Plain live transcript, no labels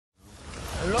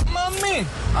מאמין!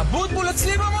 הבוטבול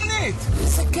אצלי במונית!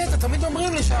 איזה קטע, תמיד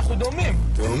אומרים לי שאנחנו דומים.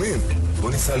 דומים?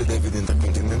 בוא ניסע לדיוויד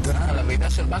אינטרקונטיננטל. למידע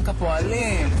של בנק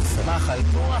הפועלים. מה,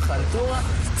 חלטורה?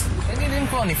 תגיד, אם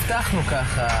כבר נפתחנו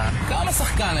ככה, כמה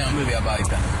שחקן היום מביא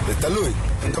הביתה? זה תלוי.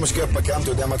 אם אתה משקיע פקם, אתה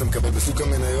יודע מה אתה מקבל בסוג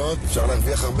המניות, אפשר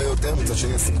להרוויח הרבה יותר, מצד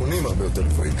שני הסיכונים הרבה יותר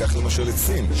גבוהים. כך למשל את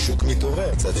סין, שוק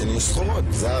מתעורר, מצד שני יש סחורות,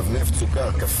 זהב, נפט,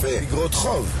 סוכר, קפה, אגרות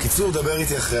חוב. קיצור, דבר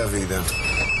איתי אחרי הוועידה.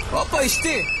 הופה,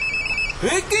 אשתי!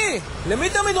 ריקי! למי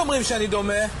תמיד אומרים שאני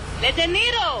דומה?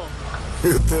 לדנירו!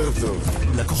 יותר טוב.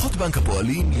 לקוחות בנק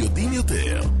הפועלים יודעים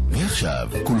יותר. ועכשיו,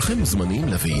 כולכם מוזמנים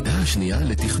לוועידה השנייה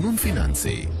לתכנון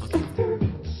פיננסי.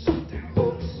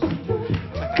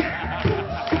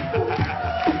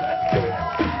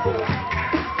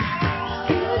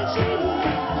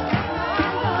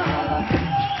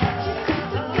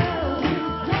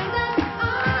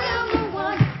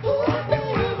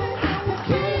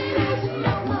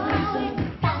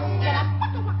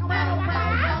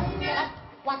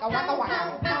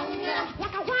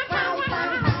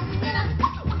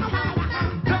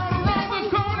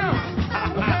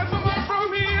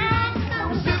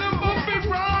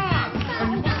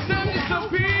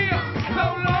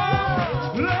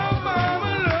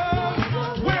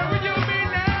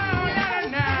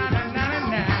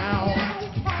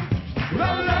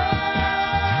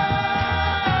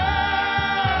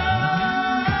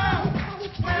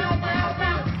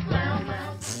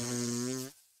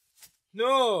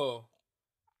 נו!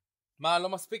 מה, לא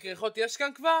מספיק ריחות יש כאן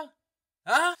כבר?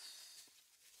 אה?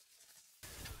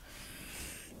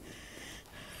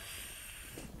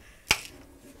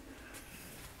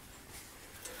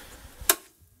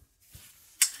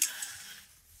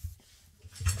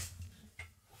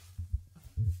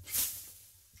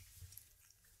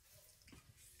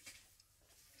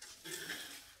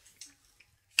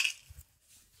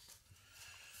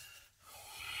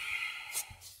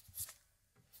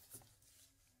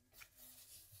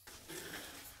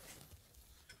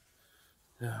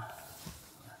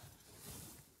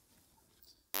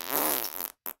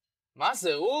 מה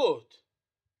זה, רות?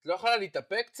 את לא יכולה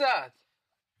להתאפק קצת?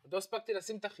 עוד לא הספקתי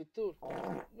לשים את החיתול.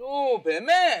 נו,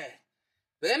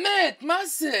 באמת, מה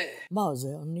זה? מה זה?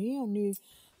 אני...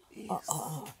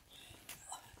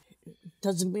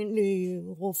 תזמין לי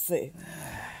רופא.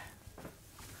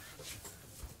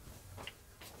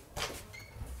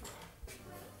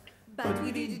 But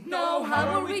we didn't know, how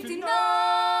were we to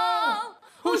know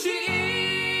who she is?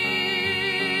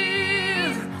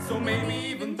 So maybe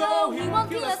even though he won't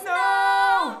kill us, no.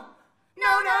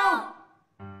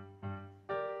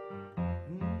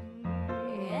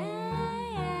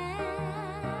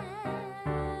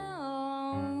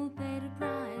 Oh, pay the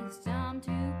price, time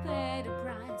to pay the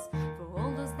price for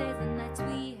all those days and nights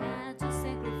we had to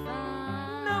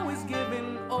sacrifice. Now he's giving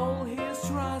all his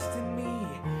trust in me,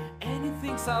 and he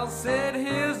thinks I'll set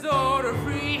his daughter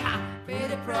free. Ha! Pay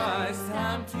the price,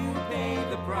 time to pay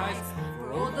the price for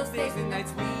all those days and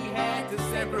nights we had to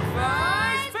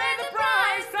sacrifice. Pay the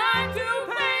price, time to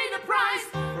pay the price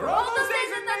for all those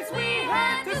days and nights we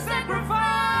had to sacrifice.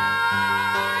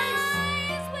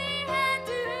 We had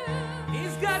to.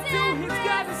 He's got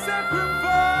to sacrifice.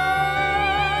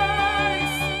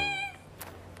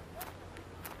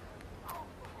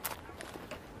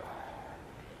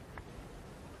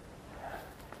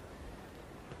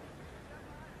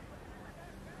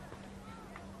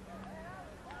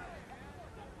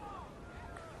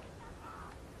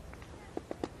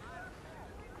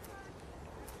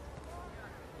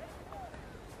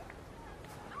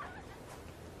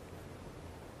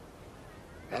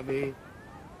 אבי,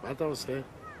 מה אתה עושה?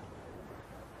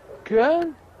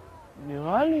 כן,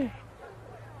 נראה לי.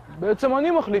 בעצם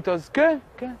אני מחליט, אז כן.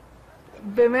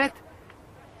 באמת?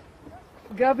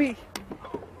 גבי,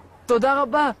 תודה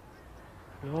רבה.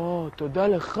 לא, תודה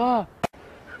לך.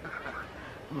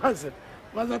 מה זה?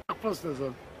 מה זה התחפושת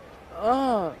הזאת?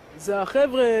 זה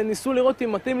החבר'ה ניסו לראות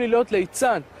אם מתאים לי להיות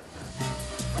ליצן.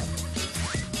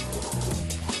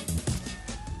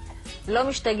 לא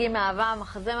משתגעים מאהבה,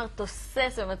 המחזמר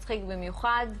תוסס ומצחיק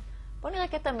במיוחד. בוא נראה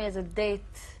קטע מאיזה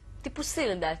דייט טיפוסי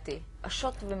לדעתי,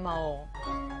 אשות ומאור.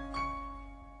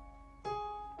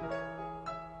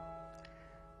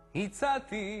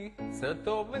 הצעתי סרט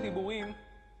טוב ודיבורים,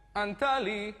 ענתה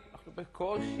לי, אנחנו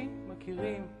בקושי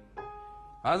מכירים.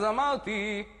 אז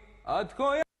אמרתי, עד כה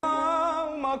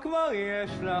ומה כבר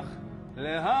יש לך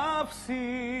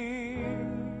להפסיד?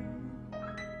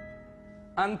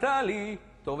 ענתה לי,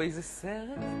 טוב איזה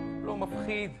סרט לא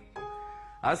מפחיד.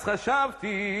 אז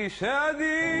חשבתי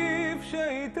שעדיף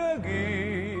שהיא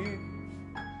תגיד,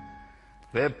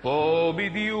 ופה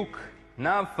בדיוק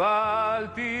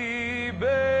נפלתי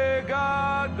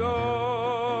בגדול. גדול.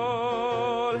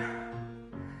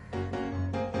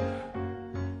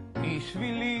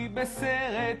 בשבילי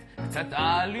בסרט, קצת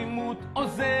אלימות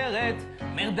עוזרת,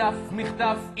 מרדף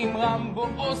מכתף עם רמבו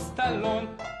או סטלון,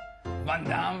 ואן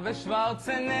דאם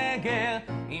ושוורצנגר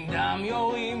עם דם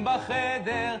יורים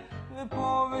בחדר,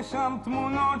 ופה ושם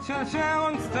תמונות של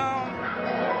שרון סטון.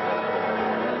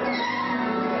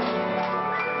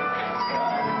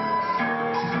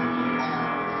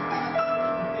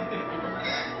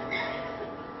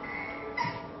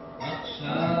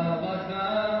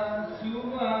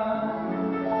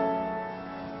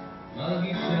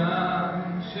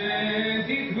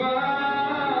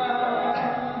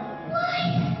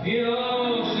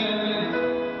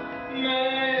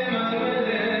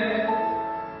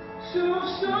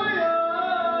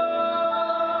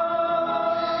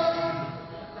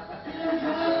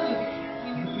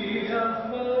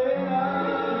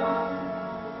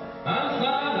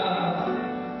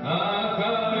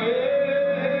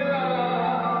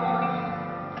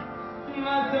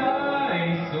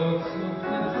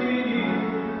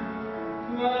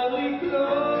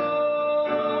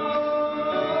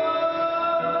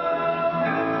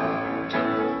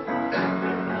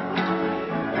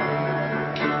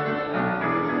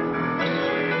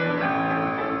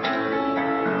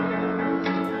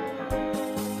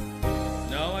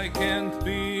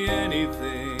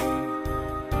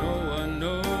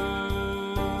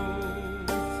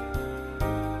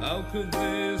 Could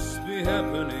this be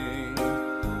happening?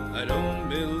 I don't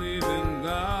believe in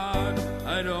God.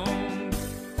 I don't.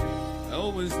 I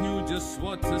always knew just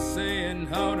what to say and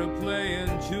how to play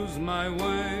and choose my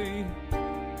way.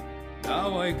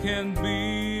 Now I can't be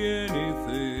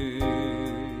anything.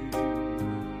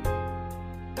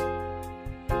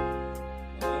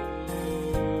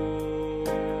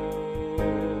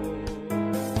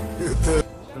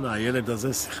 הילד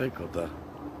הזה שיחק אותה.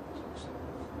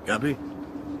 גבי?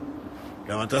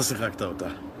 גם אתה שיחקת אותה.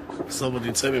 בסוף עוד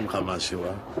יצא ממך משהו,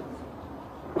 אה?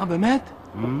 מה, באמת?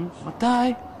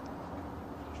 מתי?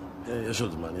 יש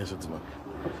עוד זמן, יש עוד זמן.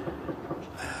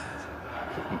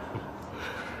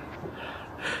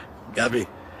 גבי,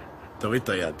 תוריד את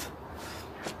היד.